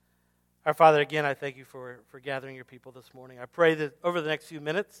Our Father, again, I thank you for gathering your people this morning. I pray that over the next few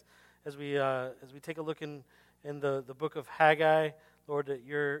minutes, as we take a look in the book of Haggai, Lord, that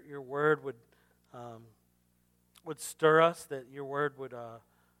your word would stir us, that your word would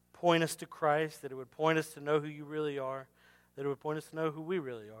point us to Christ, that it would point us to know who you really are, that it would point us to know who we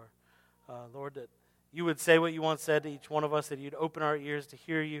really are. Lord, that you would say what you once said to each one of us, that you'd open our ears to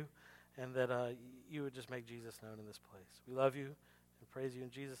hear you, and that you would just make Jesus known in this place. We love you and praise you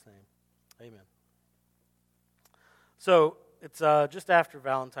in Jesus' name. Amen. So it's just after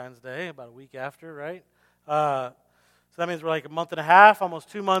Valentine's Day, about a week after, right? So that means we're like a month and a half, almost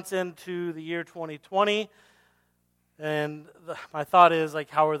 2 months into the year 2020. And my thought is,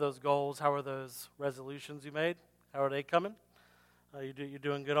 like, how are those goals? How are those resolutions you made? How are they coming? You're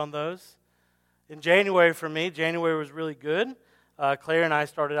doing good on those? In January for me, January was really good. Claire and I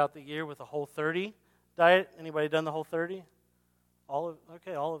started out the year with a Whole30 diet. Anybody done the Whole30?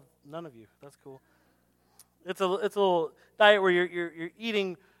 None of you. That's cool. It's a little diet where you're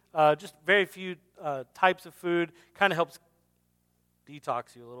eating just very few types of food. Kind of helps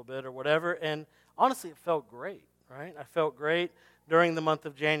detox you a little bit or whatever. And honestly, it felt great, right? I felt great during the month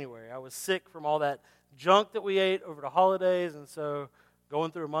of January. I was sick from all that junk that we ate over the holidays, and so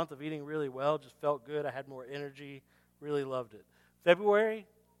going through a month of eating really well just felt good. I had more energy. Really loved it. February,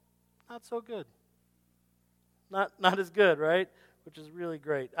 not so good. Not as good, right? Which is really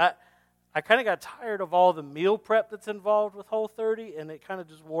great. I kind of got tired of all the meal prep that's involved with Whole30, and it kind of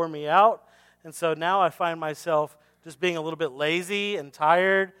just wore me out. And so now I find myself just being a little bit lazy and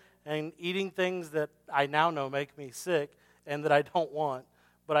tired and eating things that I now know make me sick and that I don't want,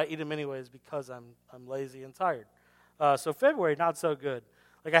 but I eat them anyways because I'm lazy and tired. So February, not so good.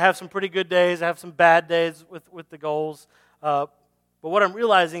 Like, I have some pretty good days. I have some bad days with the goals. But what I'm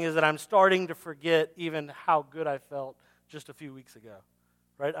realizing is that I'm starting to forget even how good I felt just a few weeks ago,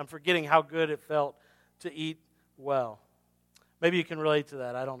 right? I'm forgetting how good it felt to eat well. Maybe you can relate to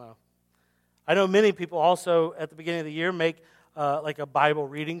that. I don't know. I know many people also at the beginning of the year make like a Bible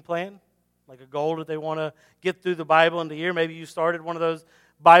reading plan, like a goal that they want to get through the Bible in the year. Maybe you started one of those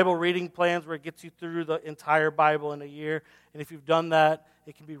Bible reading plans where it gets you through the entire Bible in a year. And if you've done that,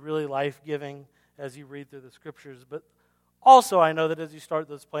 it can be really life-giving as you read through the Scriptures. But also, I know that as you start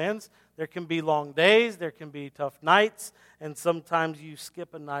those plans, there can be long days, there can be tough nights, and sometimes you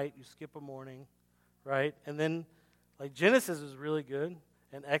skip a night, you skip a morning, right? And then, like, Genesis is really good,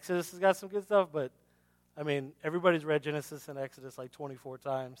 and Exodus has got some good stuff, but, I mean, everybody's read Genesis and Exodus like 24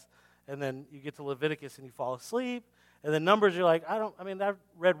 times, and then you get to Leviticus and you fall asleep, and then Numbers, you're like, I've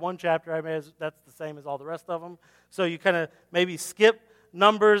read one chapter, that's the same as all the rest of them, so you kind of maybe skip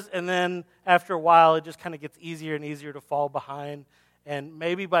Numbers, and then after a while, it just kind of gets easier and easier to fall behind. And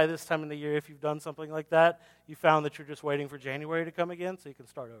maybe by this time in the year, if you've done something like that, you found that you're just waiting for January to come again so you can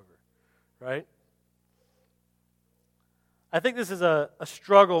start over, right? I think this is a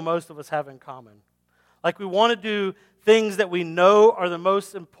struggle most of us have in common. Like, we want to do things that we know are the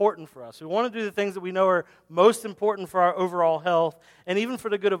most important for us. We want to do the things that we know are most important for our overall health and even for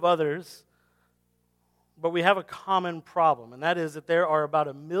the good of others. But we have a common problem, and that is that there are about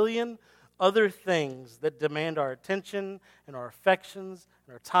 1 million other things that demand our attention and our affections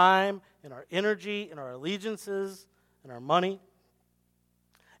and our time and our energy and our allegiances and our money.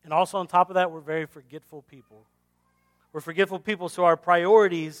 And also on top of that, we're very forgetful people. We're forgetful people, so our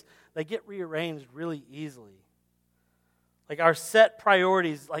priorities, they get rearranged really easily. Like, our set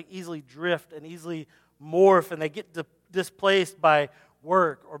priorities like easily drift and easily morph, and they get displaced by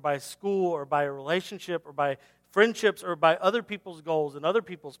work or by school or by a relationship or by friendships or by other people's goals and other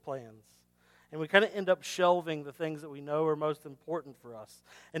people's plans. And we kind of end up shelving the things that we know are most important for us.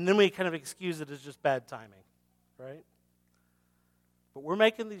 And then we kind of excuse it as just bad timing, right? But we're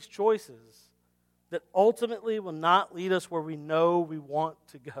making these choices that ultimately will not lead us where we know we want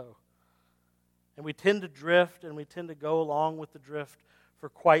to go. And we tend to drift and we tend to go along with the drift for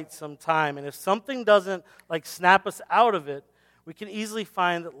quite some time. And if something doesn't like snap us out of it, we can easily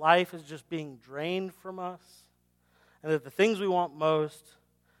find that life is just being drained from us, and that the things we want most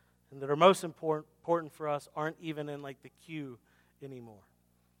and that are most important for us aren't even in like the queue anymore.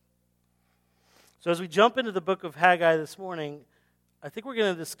 So as we jump into the book of Haggai this morning, I think we're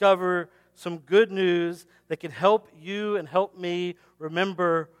going to discover some good news that can help you and help me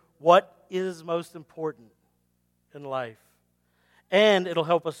remember what is most important in life. And it'll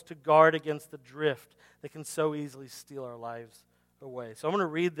help us to guard against the drift that can so easily steal our lives away. So I'm going to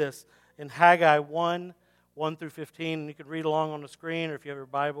read this in Haggai 1 through 15. And you can read along on the screen, or if you have your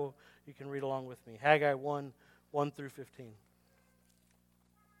Bible, you can read along with me. Haggai 1 through 15.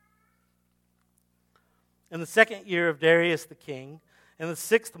 In the second year of Darius the king, in the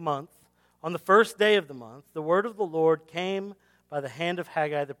 6th month, On the first day of the month, the word of the Lord came by the hand of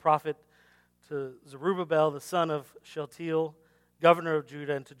Haggai the prophet to Zerubbabel the son of Shealtiel, governor of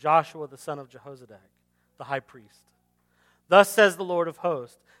Judah, and to Joshua the son of Jehozadak, the high priest. Thus says the Lord of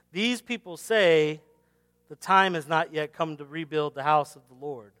hosts, these people say, the time has not yet come to rebuild the house of the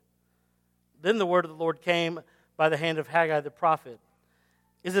Lord. Then the word of the Lord came by the hand of Haggai the prophet.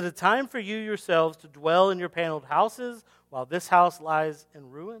 Is it a time for you yourselves to dwell in your paneled houses while this house lies in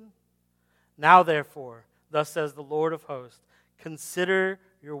ruin? Now therefore, thus says the Lord of hosts, consider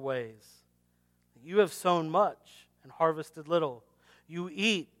your ways. You have sown much and harvested little. You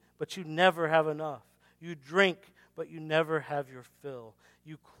eat, but you never have enough. You drink, but you never have your fill.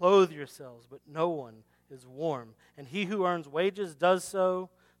 You clothe yourselves, but no one is warm. And he who earns wages does so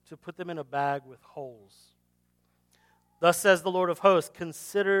to put them in a bag with holes. Thus says the Lord of hosts,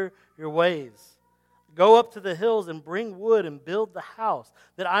 consider your ways. Go up to the hills and bring wood and build the house,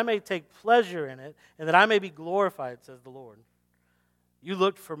 that I may take pleasure in it, and that I may be glorified, says the Lord. You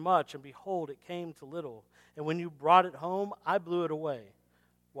looked for much, and behold, it came to little. And when you brought it home, I blew it away.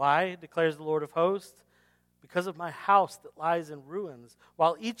 Why, declares the Lord of hosts? Because of my house that lies in ruins,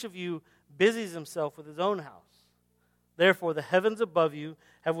 while each of you busies himself with his own house. Therefore the heavens above you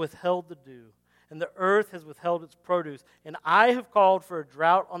have withheld the dew, and the earth has withheld its produce. And I have called for a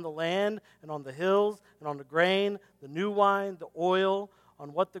drought on the land and on the hills and on the grain, the new wine, the oil,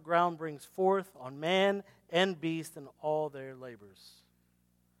 on what the ground brings forth, on man and beast and all their labors.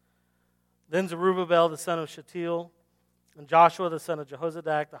 Then Zerubbabel the son of Shealtiel and Joshua the son of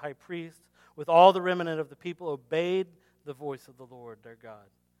Jehozadak the high priest, with all the remnant of the people, obeyed the voice of the Lord their God,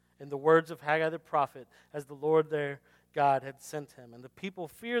 and the words of Haggai the prophet, as the Lord their God had sent him. And the people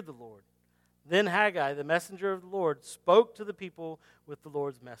feared the Lord. Then Haggai, the messenger of the Lord, spoke to the people with the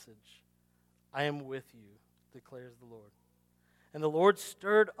Lord's message. I am with you, declares the Lord. And the Lord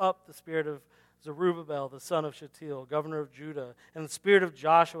stirred up the spirit of Zerubbabel, the son of Shealtiel, governor of Judah, and the spirit of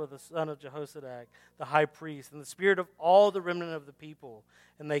Joshua, the son of Jehozadak, the high priest, and the spirit of all the remnant of the people.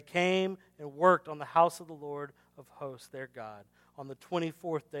 And they came and worked on the house of the Lord of hosts, their God, on the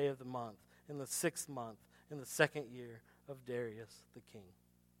 24th day of the month, in the 6th month, in the 2nd year of Darius the king.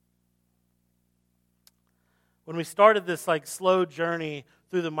 When we started this slow journey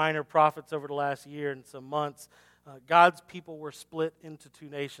through the minor prophets over the last year and some months, God's people were split into two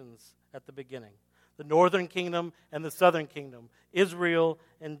nations at the beginning. The northern kingdom and the southern kingdom, Israel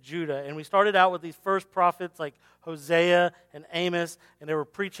and Judah. And we started out with these first prophets like Hosea and Amos, and they were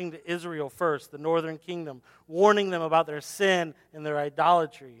preaching to Israel first, the northern kingdom, warning them about their sin and their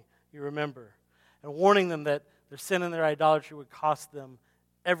idolatry, you remember, and warning them that their sin and their idolatry would cost them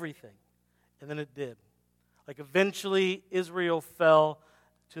everything. And then it did. Eventually, Israel fell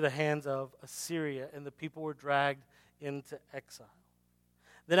to the hands of Assyria, and the people were dragged into exile.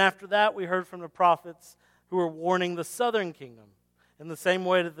 Then after that, we heard from the prophets who were warning the southern kingdom in the same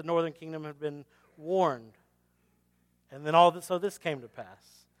way that the northern kingdom had been warned. And then so this came to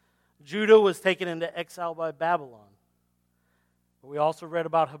pass. Judah was taken into exile by Babylon. But we also read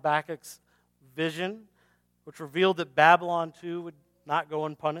about Habakkuk's vision, which revealed that Babylon too would not go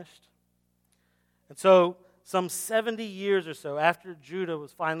unpunished. And so some 70 years or so after Judah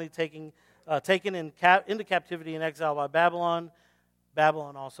was finally taken into captivity and exile by Babylon,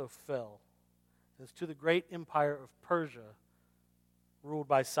 Babylon also fell. It's to the great empire of Persia, ruled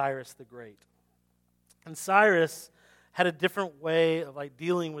by Cyrus the Great. And Cyrus had a different way of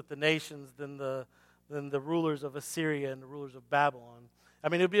dealing with the nations than the rulers of Assyria and the rulers of Babylon. I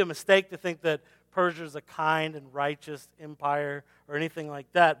mean, it would be a mistake to think that Persia is a kind and righteous empire or anything like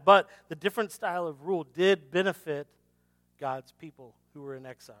that. But the different style of rule did benefit God's people who were in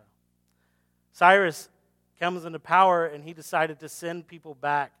exile. Cyrus comes into power, and he decided to send people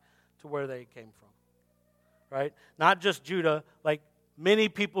back to where they came from. Right? Not just Judah, many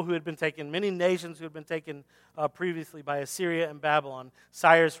people who had been taken, many nations who had been taken previously by Assyria and Babylon.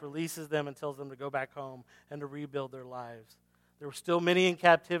 Cyrus releases them and tells them to go back home and to rebuild their lives. There were still many in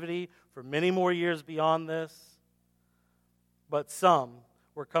captivity for many more years beyond this, but some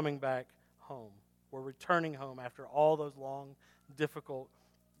were coming back home, were returning home after all those long, difficult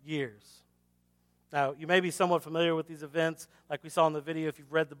years. Now, you may be somewhat familiar with these events, like we saw in the video if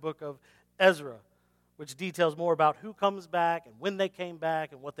you've read the book of Ezra, which details more about who comes back and when they came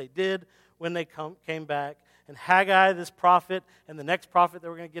back and what they did when they came back. And Haggai, this prophet, and the next prophet that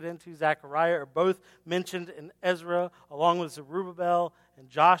we're going to get into, Zechariah, are both mentioned in Ezra, along with Zerubbabel and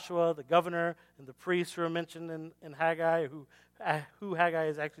Joshua, the governor, and the priests who are mentioned in Haggai, who Haggai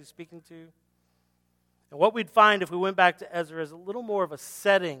is actually speaking to. And what we'd find if we went back to Ezra is a little more of a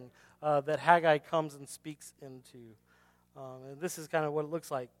setting that Haggai comes and speaks into. And this is kind of what it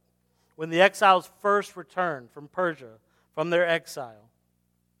looks like. when the exiles first returned from Persia, from their exile,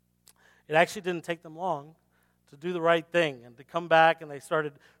 it actually didn't take them long to do the right thing and to come back, and they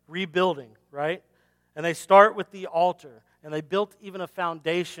started rebuilding, right? And they start with the altar, and they built even a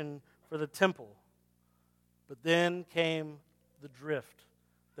foundation for the temple. But then came the drift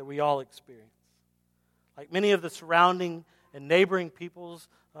that we all experience. Like many of the surrounding and neighboring peoples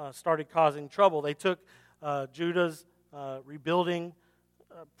started causing trouble. They took Judah's rebuilding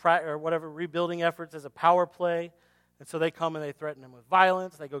efforts as a power play. And so they come and they threaten them with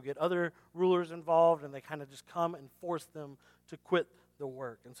violence. They go get other rulers involved, and they kind of just come and force them to quit the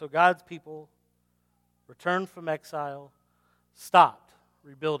work. And so God's people returned from exile, stopped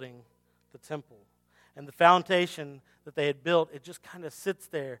rebuilding the temple. And the foundation that they had built, it just kind of sits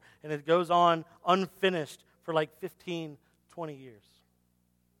there, and it goes on unfinished for like 15, 20 years.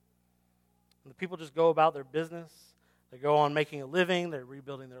 And the people just go about their business. They go on making a living. They're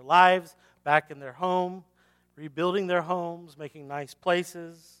rebuilding their lives back in their home, rebuilding their homes, making nice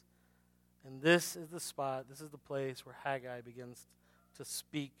places. And this is the spot, this is the place where Haggai begins to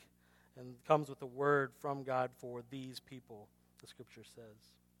speak and comes with a word from God for these people, the scripture says.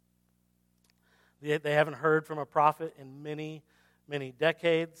 They haven't heard from a prophet in many, many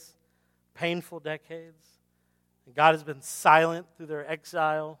decades, painful decades. And God has been silent through their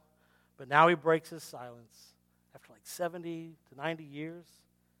exile, but now he breaks his silence. After like 70 to 90 years,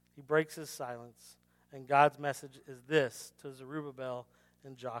 he breaks his silence. And God's message is this to Zerubbabel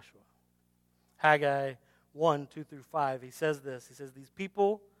and Joshua. Haggai 1, 2 through 5, he says this. He says, these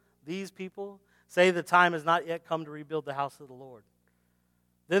people say the time has not yet come to rebuild the house of the Lord.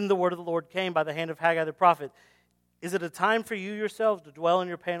 Then the word of the Lord came by the hand of Haggai the prophet. Is it a time for you yourselves to dwell in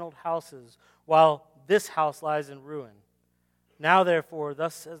your paneled houses while this house lies in ruin? Now therefore,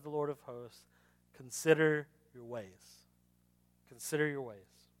 thus says the Lord of hosts, consider your ways. Consider your ways.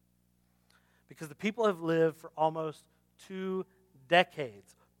 Because the people have lived for almost 2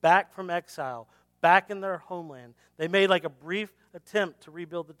 decades, back from exile, back in their homeland. They made like a brief attempt to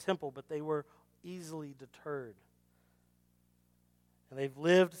rebuild the temple, but they were easily deterred. And they've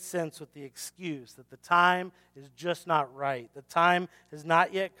lived since with the excuse that the time is just not right. The time has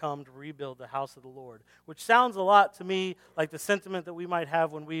not yet come to rebuild the house of the Lord, which sounds a lot to me like the sentiment that we might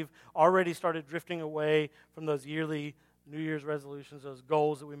have when we've already started drifting away from those yearly New Year's resolutions, those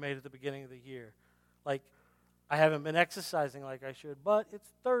goals that we made at the beginning of the year. Like, I haven't been exercising like I should, but it's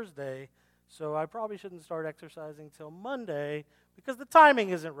Thursday, so I probably shouldn't start exercising till Monday because the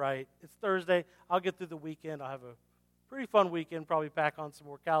timing isn't right. It's Thursday. I'll get through the weekend. I'll have a pretty fun weekend, probably pack on some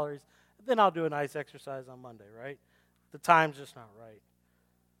more calories, and then I'll do a nice exercise on Monday, right? The time's just not right.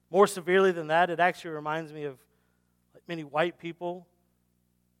 More severely than that, it actually reminds me of like many white people,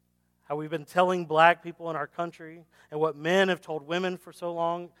 how we've been telling black people in our country and what men have told women for so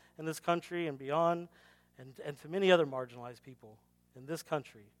long in this country and beyond, and to many other marginalized people in this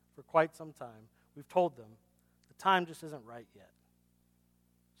country for quite some time. We've told them the time just isn't right yet.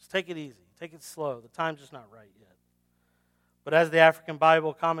 Just take it easy. Take it slow. The time's just not right yet. But as the African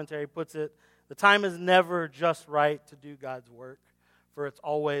Bible commentary puts it, the time is never just right to do God's work, for it's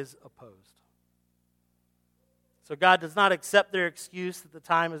always opposed. So God does not accept their excuse that the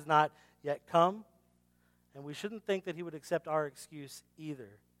time has not yet come, and we shouldn't think that he would accept our excuse either.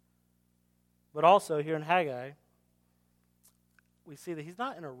 But also here in Haggai, we see that he's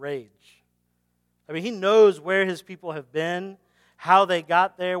not in a rage. I mean, he knows where his people have been, how they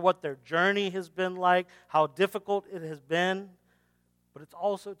got there, what their journey has been like, how difficult it has been. But it's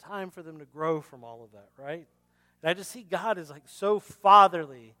also time for them to grow from all of that, right? And I just see God is like so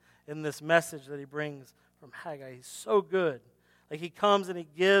fatherly in this message that he brings from Haggai. He's so good. Like he comes and he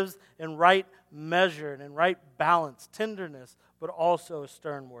gives in right measure and in right balance, tenderness, but also a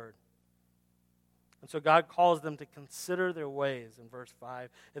stern word. And so God calls them to consider their ways in verse 5.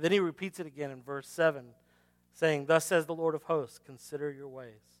 And then he repeats it again in verse 7, saying, thus says the Lord of hosts, consider your ways.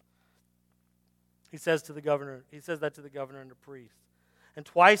 He says that to the governor and the priest. And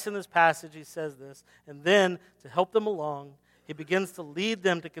twice in this passage he says this. And then, to help them along, he begins to lead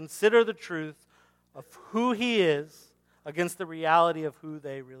them to consider the truth of who he is against the reality of who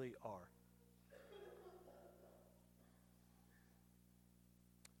they really are.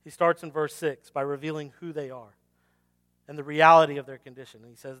 He starts in verse 6 by revealing who they are and the reality of their condition.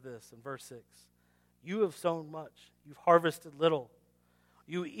 And he says this in verse 6. You have sown much. You've harvested little.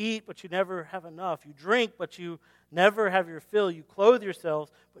 You eat, but you never have enough. You drink, but you never have your fill. You clothe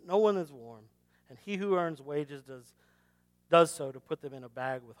yourselves, but no one is warm. And he who earns wages does so to put them in a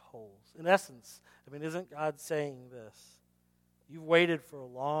bag with holes. In essence, I mean, isn't God saying this? You've waited for a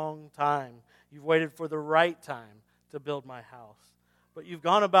long time. You've waited for the right time to build my house. But you've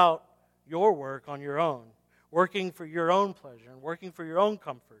gone about your work on your own, working for your own pleasure and working for your own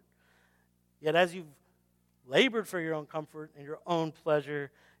comfort. Yet as you've labored for your own comfort and your own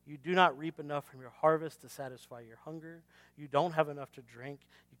pleasure, you do not reap enough from your harvest to satisfy your hunger. You don't have enough to drink.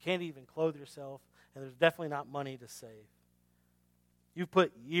 You can't even clothe yourself, and there's definitely not money to save. You've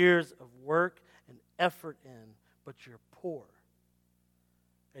put years of work and effort in, but you're poor,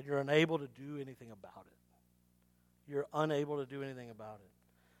 and you're unable to do anything about it. You're unable to do anything about it.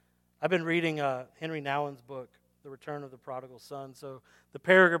 I've been reading Henry Nouwen's book, The Return of the Prodigal Son. So the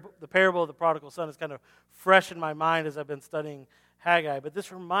parable of the prodigal son is kind of fresh in my mind as I've been studying Haggai. But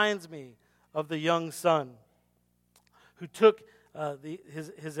this reminds me of the young son who took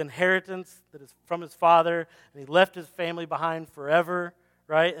his inheritance that is from his father, and he left his family behind forever,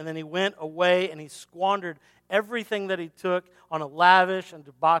 right? And then he went away and he squandered everything that he took on a lavish and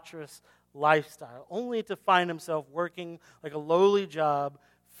debaucherous lifestyle, only to find himself working like a lowly job,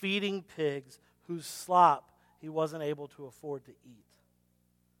 feeding pigs whose slop he wasn't able to afford to eat.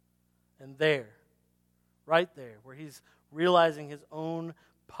 And there, right there, where he's realizing his own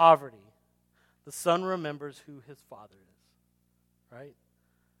poverty, the son remembers who his father is, right?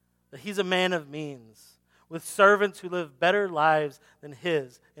 That he's a man of means, with servants who live better lives than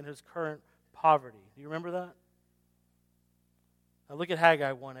his in his current poverty. Do you remember that? Now look at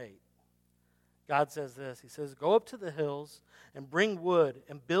Haggai 1:8. God says this. He says, "Go up to the hills and bring wood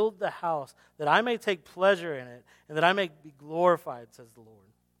and build the house, that I may take pleasure in it and that I may be glorified," says the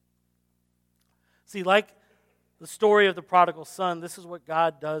Lord. See, like the story of the prodigal son, this is what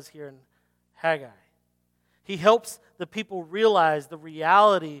God does here in Haggai. He helps the people realize the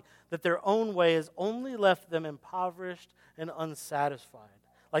reality that their own way has only left them impoverished and unsatisfied,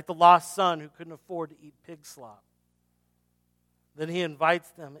 like the lost son who couldn't afford to eat pig slop. Then he invites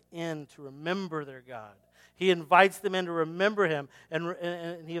them in to remember their God. He invites them in to remember him,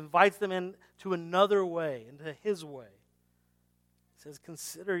 and he invites them in to another way, into his way. He says,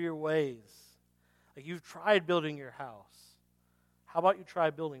 consider your ways. Like, you've tried building your house. How about you try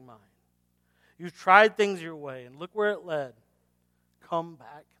building mine? You've tried things your way, and look where it led. Come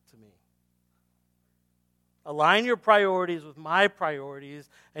back to me. Align your priorities with my priorities,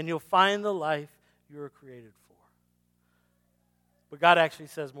 and you'll find the life you were created for. But God actually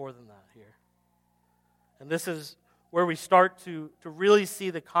says more than that here. And this is where we start to really see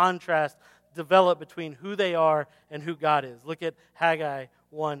the contrast develop between who they are and who God is. Look at Haggai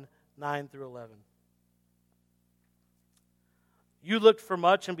 1:9-11. "You looked for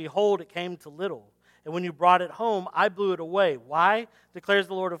much, and behold, it came to little. And when you brought it home, I blew it away. Why, declares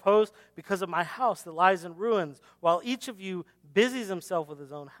the Lord of hosts? Because of my house that lies in ruins, while each of you busies himself with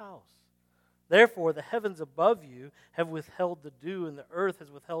his own house. Therefore, the heavens above you have withheld the dew, and the earth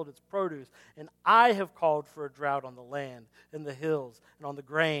has withheld its produce. And I have called for a drought on the land, in the hills, and on the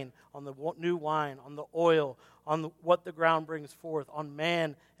grain, on the new wine, on the oil, on what the ground brings forth, on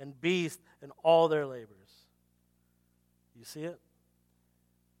man and beast, and all their labors." You see it?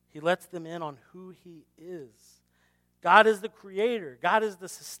 He lets them in on who he is. God is the creator. God is the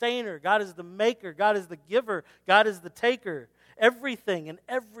sustainer. God is the maker. God is the giver. God is the taker. Everything and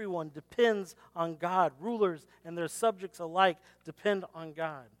everyone depends on God. Rulers and their subjects alike depend on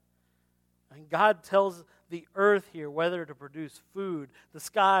God. And God tells the earth here whether to produce food, the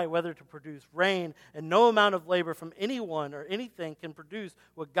sky whether to produce rain, and no amount of labor from anyone or anything can produce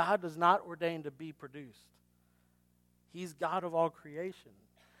what God does not ordain to be produced. He's God of all creation.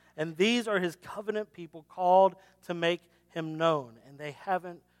 And these are his covenant people called to make him known. And they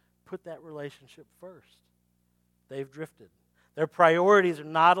haven't put that relationship first. They've drifted. Their priorities are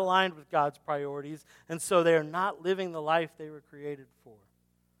not aligned with God's priorities, and so they are not living the life they were created for.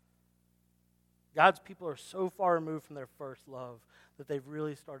 God's people are so far removed from their first love that they've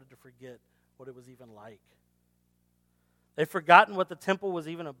really started to forget what it was even like. They've forgotten what the temple was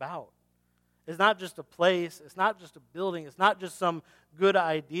even about. It's not just a place, it's not just a building, it's not just some good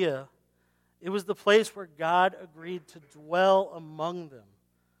idea. It was the place where God agreed to dwell among them.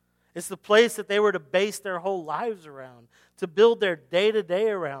 It's the place that they were to base their whole lives around, to build their day-to-day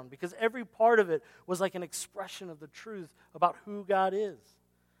around, because every part of it was like an expression of the truth about who God is.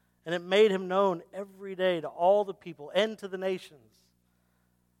 And it made him known every day to all the people and to the nations.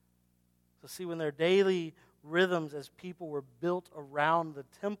 So see, when their daily rhythms as people were built around the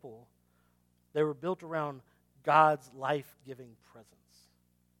temple, they were built around God's life-giving presence.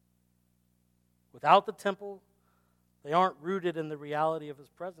 Without the temple, they aren't rooted in the reality of his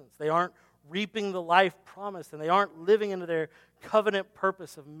presence. They aren't reaping the life promised, and they aren't living into their covenant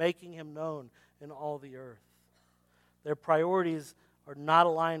purpose of making him known in all the earth. Their priorities are not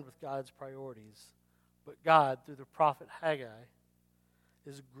aligned with God's priorities, but God, through the prophet Haggai,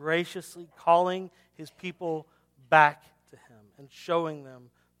 is graciously calling his people back to him and showing them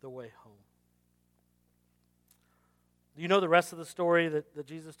the way home. Do you know the rest of the story that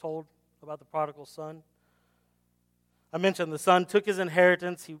Jesus told about the prodigal son? I mentioned the son took his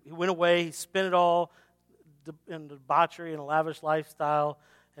inheritance, he went away, he spent it all in debauchery and a lavish lifestyle,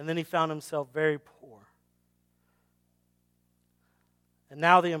 and then he found himself very poor. And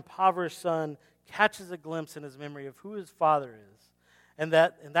now the impoverished son catches a glimpse in his memory of who his father is. And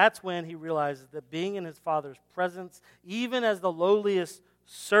that's when he realizes that being in his father's presence, even as the lowliest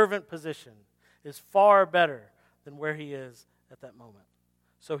servant position, is far better than where he is at that moment.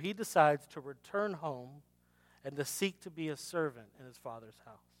 So he decides to return home and to seek to be a servant in his father's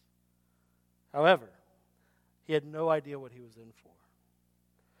house. However, he had no idea what he was in for.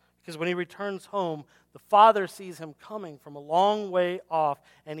 Because when he returns home, the father sees him coming from a long way off,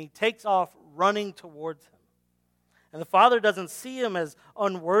 and he takes off running towards him. And the father doesn't see him as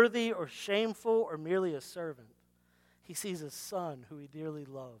unworthy or shameful or merely a servant. He sees his son, who he dearly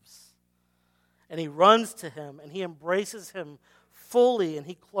loves. And he runs to him, and he embraces him fully, and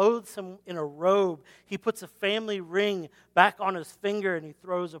he clothes him in a robe. He puts a family ring back on his finger, and he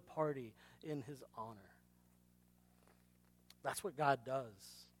throws a party in his honor. That's what God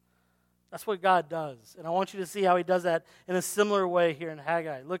does. That's what God does. And I want you to see how he does that in a similar way here in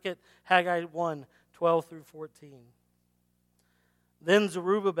Haggai. Look at Haggai 1, 12 through 14. Then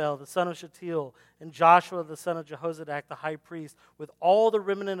Zerubbabel, the son of Shealtiel, and Joshua, the son of Jehozadak, the high priest, with all the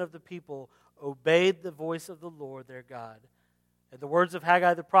remnant of the people, obeyed the voice of the Lord their God, and the words of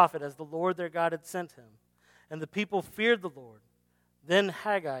Haggai the prophet, as the Lord their God had sent him. And the people feared the Lord. Then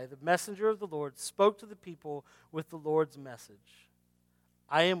Haggai, the messenger of the Lord, spoke to the people with the Lord's message.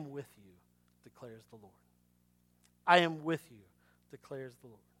 I am with you, declares the Lord. I am with you, declares the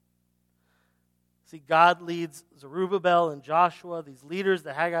Lord. See, God leads Zerubbabel and Joshua, these leaders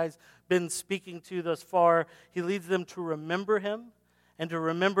that Haggai's been speaking to thus far. He leads them to remember him and to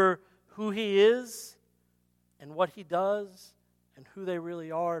remember who he is and what he does and who they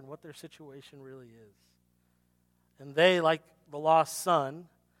really are and what their situation really is. And they, like the lost son,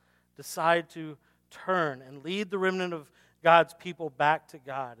 decide to turn and lead the remnant of God's people back to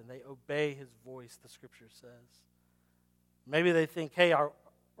God, and they obey his voice, the scripture says. Maybe they think,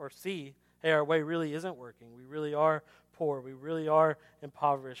 our way really isn't working. We really are poor. We really are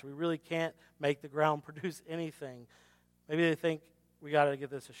impoverished. We really can't make the ground produce anything. Maybe they think, we got to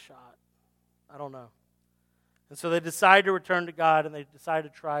give this a shot. I don't know. And so they decide to return to God, and they decide to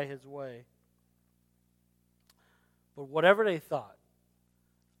try his way. But whatever they thought,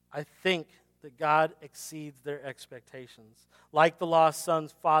 I think that God exceeds their expectations. Like the lost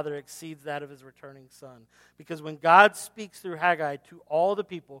son's father exceeds that of his returning son. Because when God speaks through Haggai to all the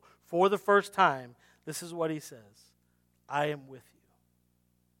people for the first time, this is what he says. I am with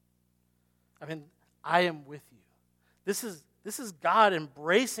you. I am with you. This is God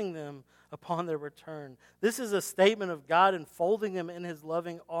embracing them upon their return. This is a statement of God enfolding them in his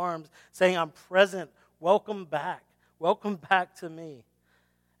loving arms, saying, I'm present. Welcome back. Welcome back to me.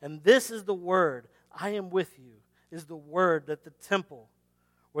 And this is the word, I am with you, is the word that the temple,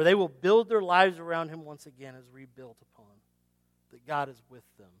 where they will build their lives around him once again, is rebuilt upon. That God is with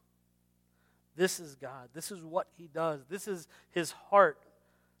them. This is God. This is what he does. This is his heart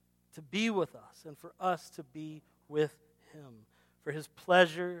to be with us and for us to be with him. For his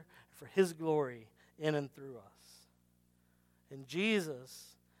pleasure, for his glory in and through us. And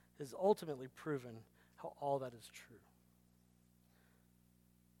Jesus has ultimately proven how all that is true.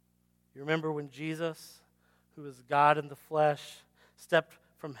 You remember when Jesus, who is God in the flesh, stepped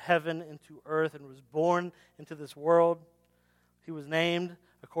from heaven into earth and was born into this world? He was named,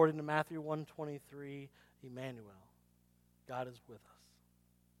 according to Matthew 1:23, Emmanuel. God is with us.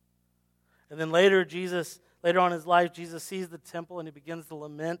 And then later on in his life, Jesus sees the temple and he begins to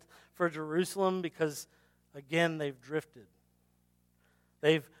lament for Jerusalem because, again, they've drifted.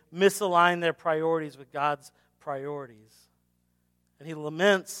 They've misaligned their priorities with God's priorities. And he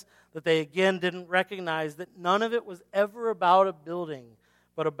laments that they again didn't recognize that none of it was ever about a building,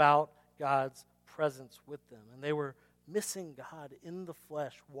 but about God's presence with them. And they were missing God in the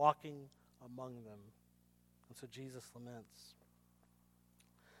flesh, walking among them. And so Jesus laments.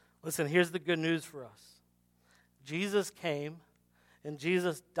 Listen, here's the good news for us. Jesus came, and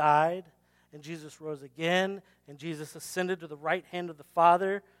Jesus died, and Jesus rose again, and Jesus ascended to the right hand of the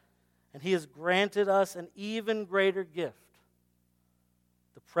Father, and he has granted us an even greater gift.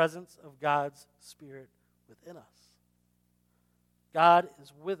 The presence of God's Spirit within us. God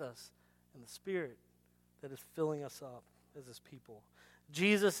is with us in the Spirit that is filling us up as his people.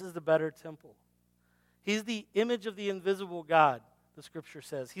 Jesus is the better temple. He's the image of the invisible God, the Scripture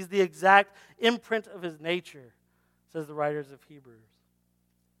says. He's the exact imprint of his nature, says the writer of Hebrews.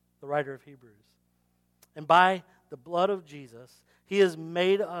 And by the blood of Jesus, he has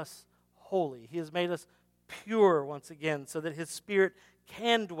made us holy. He has made us pure once again so that his Spirit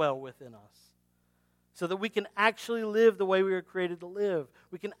can dwell within us. So that we can actually live the way we were created to live.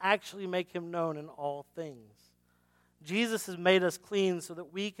 We can actually make him known in all things. Jesus has made us clean so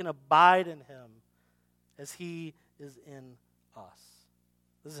that we can abide in him as he is in us.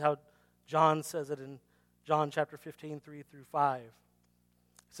 This is how John says it in John chapter 15, 3 through 5.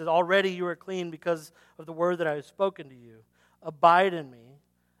 He says, already you are clean because of the word that I have spoken to you. Abide in me,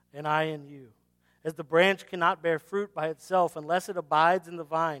 and I in you. As the branch cannot bear fruit by itself unless it abides in the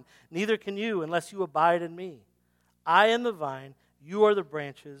vine, neither can you unless you abide in me. I am the vine, you are the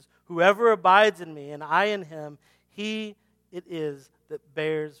branches. Whoever abides in me, and I in him, he it is that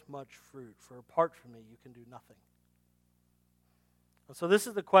bears much fruit. For apart from me, you can do nothing. And so this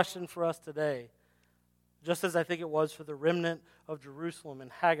is the question for us today, just as I think it was for the remnant of Jerusalem in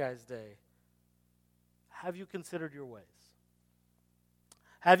Haggai's day. Have you considered your ways?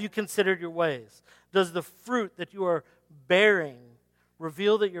 Have you considered your ways? Does the fruit that you are bearing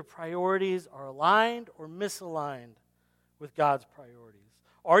reveal that your priorities are aligned or misaligned with God's priorities?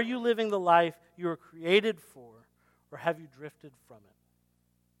 Are you living the life you were created for, or have you drifted from it?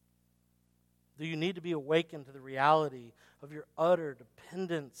 Do you need to be awakened to the reality of your utter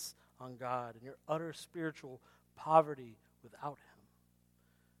dependence on God and your utter spiritual poverty without him?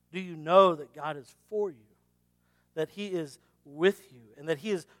 Do you know that God is for you, that he is with you, and that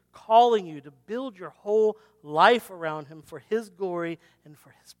he is calling you to build your whole life around him for his glory and for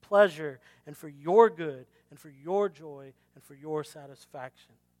his pleasure and for your good and for your joy and for your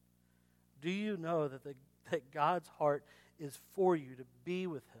satisfaction? Do you know that God's heart is for you to be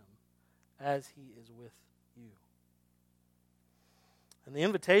with him as he is with you? And the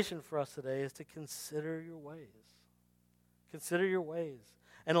invitation for us today is to consider your ways. Consider your ways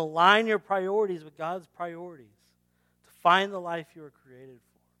and align your priorities with God's priorities. Find the life you were created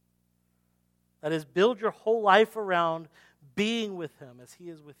for. That is, build your whole life around being with him as he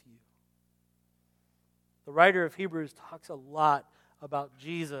is with you. The writer of Hebrews talks a lot about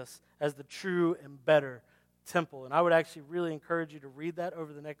Jesus as the true and better temple. And I would actually really encourage you to read that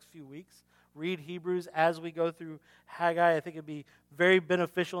over the next few weeks. Read Hebrews as we go through Haggai. I think it'd be very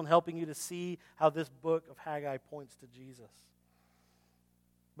beneficial in helping you to see how this book of Haggai points to Jesus.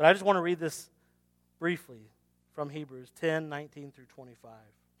 But I just want to read this briefly from Hebrews 10, 19 through 25.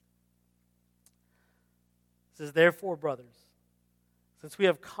 It says, therefore, brothers, since we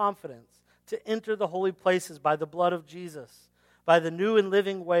have confidence to enter the holy places by the blood of Jesus, by the new and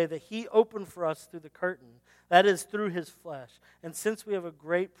living way that he opened for us through the curtain, that is, through his flesh, and since we have a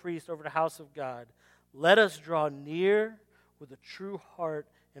great priest over the house of God, let us draw near with a true heart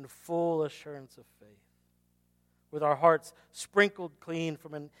and full assurance of faith, with our hearts sprinkled clean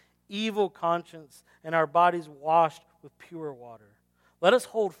from an evil conscience and our bodies washed with pure water. Let us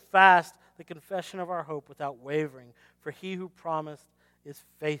hold fast the confession of our hope without wavering, for he who promised is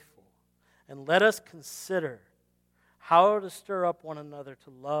faithful. And let us consider how to stir up one another to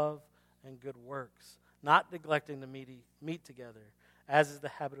love and good works, not neglecting to meet together, as is the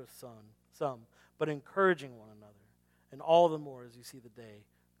habit of some, but encouraging one another, and all the more as you see the day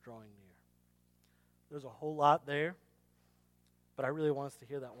drawing near. There's a whole lot there, but I really want us to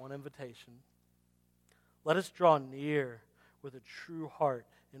hear that one invitation. Let us draw near with a true heart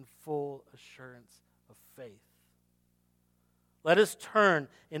in full assurance of faith. Let us turn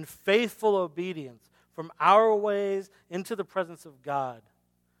in faithful obedience from our ways into the presence of God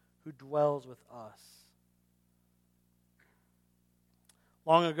who dwells with us.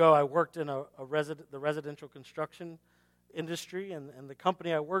 Long ago, I worked in the residential construction industry, and the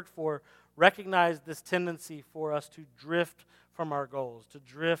company I worked for recognized this tendency for us to drift from our goals, to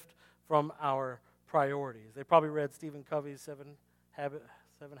drift from our priorities. They probably read Stephen Covey's Seven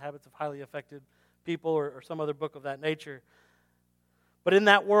Habits of Highly Effective People or some other book of that nature. But in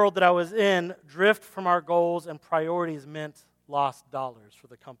that world that I was in, drift from our goals and priorities meant lost dollars for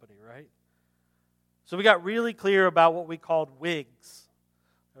the company, right? So we got really clear about what we called WIGs.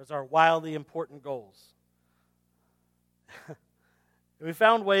 Those are wildly important goals. And we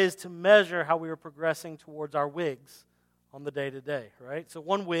found ways to measure how we were progressing towards our WIGs on the day-to-day, right? So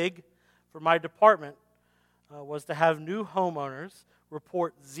one WIG for my department was to have new homeowners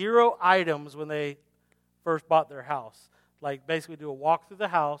report 0 items when they first bought their house. Like basically do a walk through the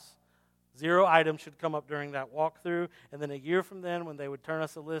house, 0 items should come up during that walkthrough, and then a year from then when they would turn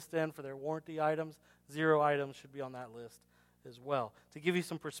us a list in for their warranty items, 0 items should be on that list as well. To give you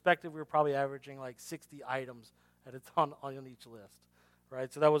some perspective, we were probably averaging like 60 items and it's on each list,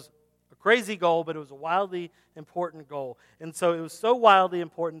 right? So that was a crazy goal, but it was a wildly important goal. And so it was so wildly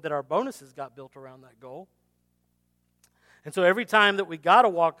important that our bonuses got built around that goal. And so every time that we got a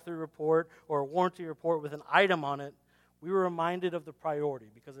walkthrough report or a warranty report with an item on it, we were reminded of the priority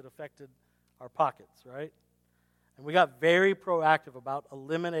because it affected our pockets, right? And we got very proactive about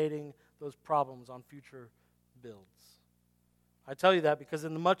eliminating those problems on future builds. I tell you that because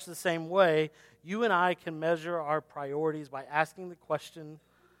in much the same way, you and I can measure our priorities by asking the question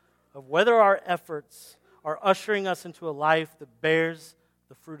of whether our efforts are ushering us into a life that bears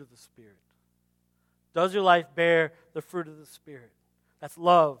the fruit of the Spirit. Does your life bear the fruit of the Spirit? That's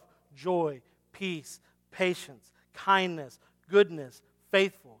love, joy, peace, patience, kindness, goodness,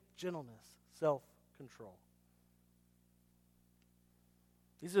 faithful, gentleness, self-control.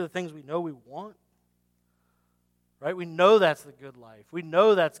 These are the things we know we want. Right? We know that's the good life. We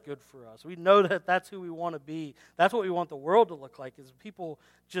know that's good for us. We know that that's who we want to be. That's what we want the world to look like, is people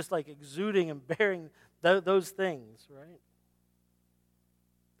just like exuding and bearing those things, right?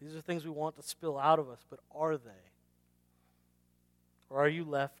 These are things we want to spill out of us, but are they? Or are you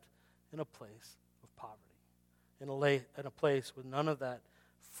left in a place of poverty, in a place with none of that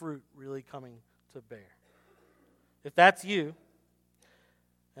fruit really coming to bear? If that's you,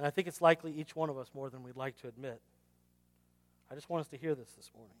 and I think it's likely each one of us more than we'd like to admit, I just want us to hear this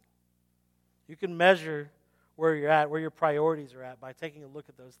morning. You can measure where you're at, where your priorities are at, by taking a look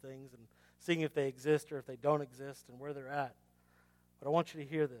at those things and seeing if they exist or if they don't exist and where they're at. But I want you to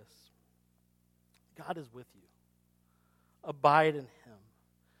hear this. God is with you. Abide in Him.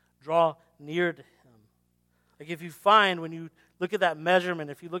 Draw near to Him. Like if you find, when you look at that measurement,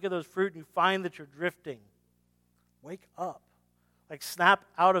 if you look at those fruit and you find that you're drifting, wake up. Like snap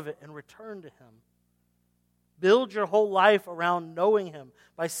out of it and return to Him. Build your whole life around knowing Him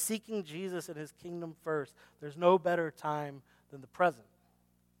by seeking Jesus and His kingdom first. There's no better time than the present.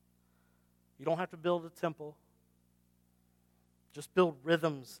 You don't have to build a temple. Just build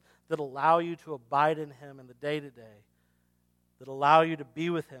rhythms that allow you to abide in Him in the day-to-day, that allow you to be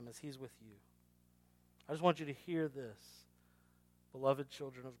with Him as He's with you. I just want you to hear this, beloved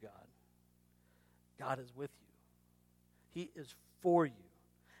children of God. God is with you. He is for you.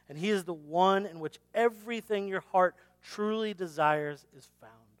 And He is the one in which everything your heart truly desires is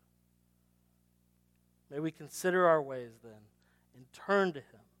found. May we consider our ways then and turn to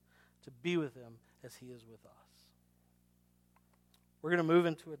Him to be with Him as He is with us. We're going to move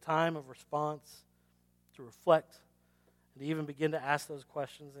into a time of response, to reflect, and to even begin to ask those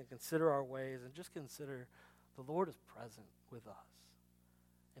questions and consider our ways and just consider the Lord is present with us.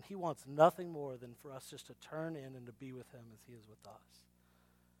 And He wants nothing more than for us just to turn in and to be with Him as He is with us.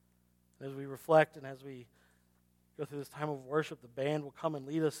 As we reflect and as we go through this time of worship, the band will come and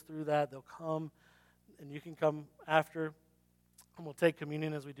lead us through that. They'll come, and you can come after, and we'll take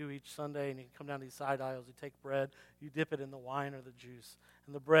communion as we do each Sunday, and you can come down these side aisles. You take bread, you dip it in the wine or the juice.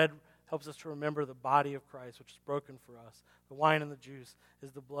 And the bread helps us to remember the body of Christ, which is broken for us. The wine and the juice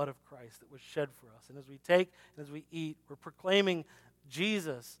is the blood of Christ that was shed for us. And as we take and as we eat, we're proclaiming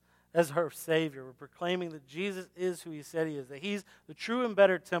Jesus as our Savior. We're proclaiming that Jesus is who He said He is, that He's the true and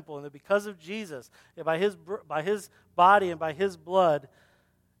better temple, and that because of Jesus, and by His body and by His blood,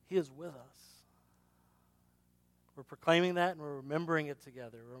 He is with us. We're proclaiming that and we're remembering it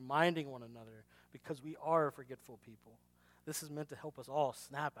together, reminding one another, because we are a forgetful people. This is meant to help us all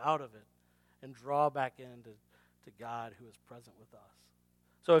snap out of it and draw back into God who is present with us.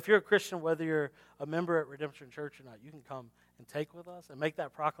 So if you're a Christian, whether you're a member at Redemption Church or not, you can come and take with us and make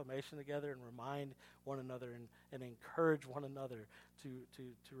that proclamation together and remind one another and encourage one another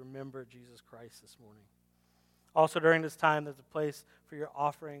to remember Jesus Christ this morning. Also during this time, there's a place for your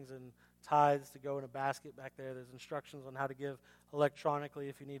offerings and tithes to go in a basket back there. There's instructions on how to give electronically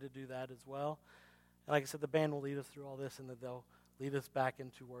if you need to do that as well. And like I said, the band will lead us through all this, and that they'll lead us back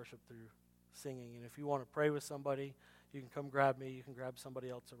into worship through singing. And if you want to pray with somebody, you can come grab me. You can grab somebody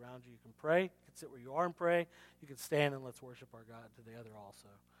else around you. You can pray. You can sit where you are and pray. You can stand and let's worship our God together also.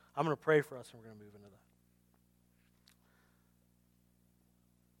 I'm going to pray for us, and we're going to move into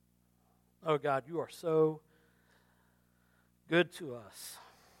that. Oh, God, you are so good to us.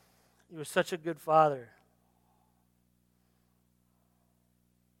 You are such a good Father.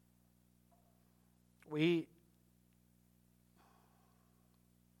 We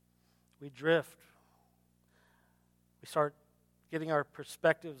drift. We start getting our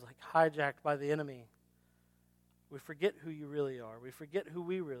perspectives like hijacked by the enemy. We forget who you really are. We forget who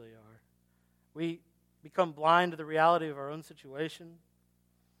we really are. We become blind to the reality of our own situation.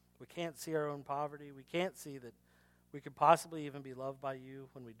 We can't see our own poverty. We can't see that we could possibly even be loved by you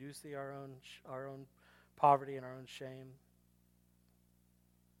when we do see our own poverty and our own shame.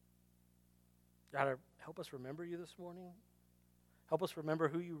 God, help us remember you this morning. Help us remember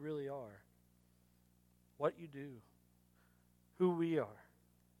who you really are, what you do, who we are.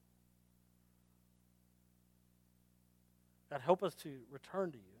 God, help us to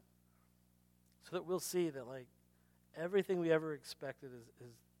return to you so that we'll see that like everything we ever expected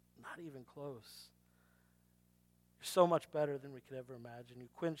is not even close. You're so much better than we could ever imagine. You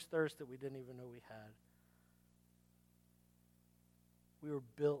quench thirst that we didn't even know we had. We were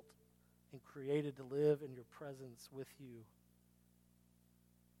built and created to live in your presence with you.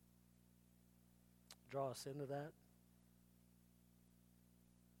 Draw us into that.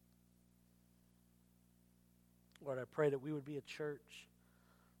 Lord, I pray that we would be a church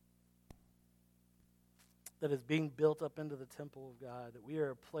that is being built up into the temple of God, that we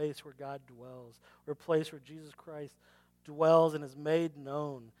are a place where God dwells. We're a place where Jesus Christ dwells and is made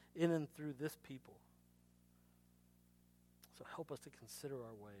known in and through this people. So help us to consider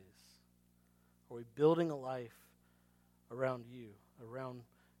our ways. Are we building a life around you, around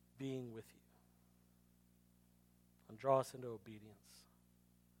being with you? And draw us into obedience.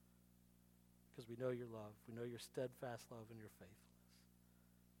 Because we know your love. We know your steadfast love and your faithfulness.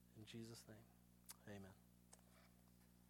 In Jesus' name, amen.